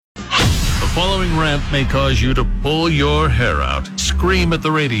following rant may cause you to pull your hair out, scream at the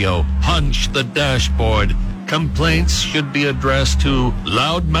radio, punch the dashboard. Complaints should be addressed to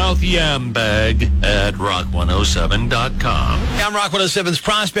loudmouthyambag at rock107.com. I'm Rock 107's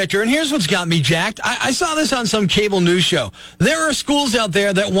Prospector, and here's what's got me jacked. I saw this on some cable news show. There are schools out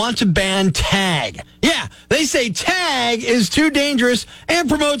there that want to ban tag. Yeah, they say tag is too dangerous and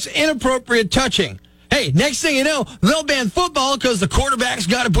promotes inappropriate touching. Hey, next thing you know, they'll ban football because the quarterback's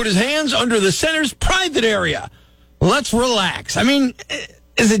got to put his hands under the center's private area. Let's relax. I mean,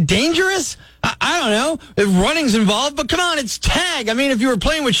 is it dangerous? I don't know if running's involved, but come on, it's tag. I mean, if you were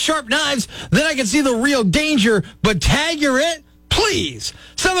playing with sharp knives, then I could see the real danger, but tag, you're it? Please.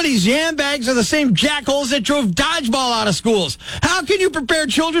 Some of these yam bags are the same jackholes that drove dodgeball out of schools. How can you prepare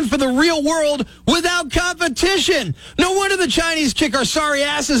children for the real world without competition? No wonder the Chinese kick our sorry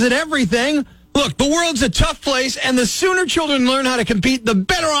asses at everything. Look, the world's a tough place, and the sooner children learn how to compete, the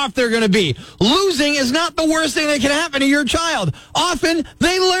better off they're going to be. Losing is not the worst thing that can happen to your child. Often,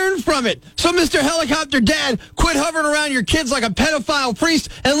 they learn from it. So, Mr. Helicopter Dad, quit hovering around your kids like a pedophile priest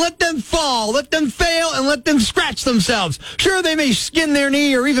and let them fall, let them fail, and let them scratch themselves. Sure, they may skin their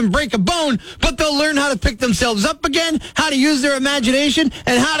knee or even break a bone, but they'll learn how to pick themselves up again, how to use their imagination,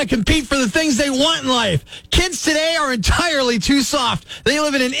 and how to compete for the things they want in life. Kids today are entirely too soft. They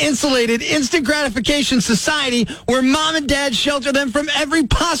live in an insulated, instant gratification society where mom and dad shelter them from every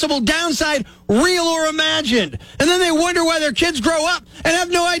possible downside, real or imagined. And then they wonder why their kids grow up and have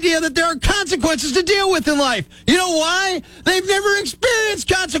no idea that there are consequences to deal with in life. You know why? They've never experienced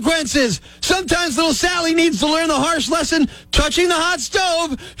consequences. Sometimes little Sally needs to learn the harsh lesson, touching the hot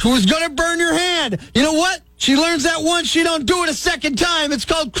stove was going to burn your hand. You know what? She learns that once, she don't do it a second time. It's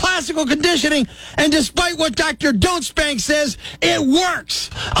called classical conditioning, and despite what Dr. Don't Spank says, it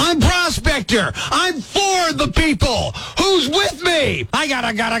works. I'm Prospector. I'm for the people. Who's with me? I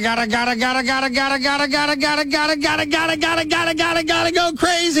gotta go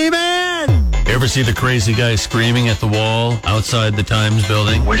crazy, man. Ever see the crazy guy screaming at the wall outside the Times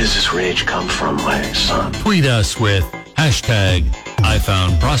building? Where does this rage come from, my son? Tweet us with hashtag I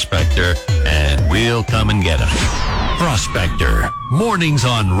found Prospector, and we'll come and get him. Prospector, mornings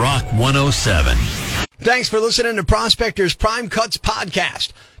on Rock 107. Thanks for listening to Prospector's Prime Cuts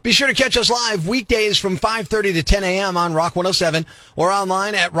podcast. Be sure to catch us live weekdays from 5:30 to 10 a.m. on Rock 107 or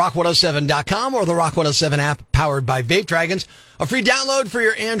online at rock107.com or the Rock 107 app powered by Vape Dragons, a free download for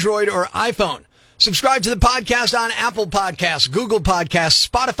your Android or iPhone. Subscribe to the podcast on Apple Podcasts, Google Podcasts,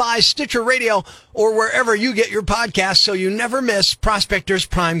 Spotify, Stitcher Radio, or wherever you get your podcasts so you never miss Prospector's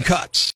Prime Cuts.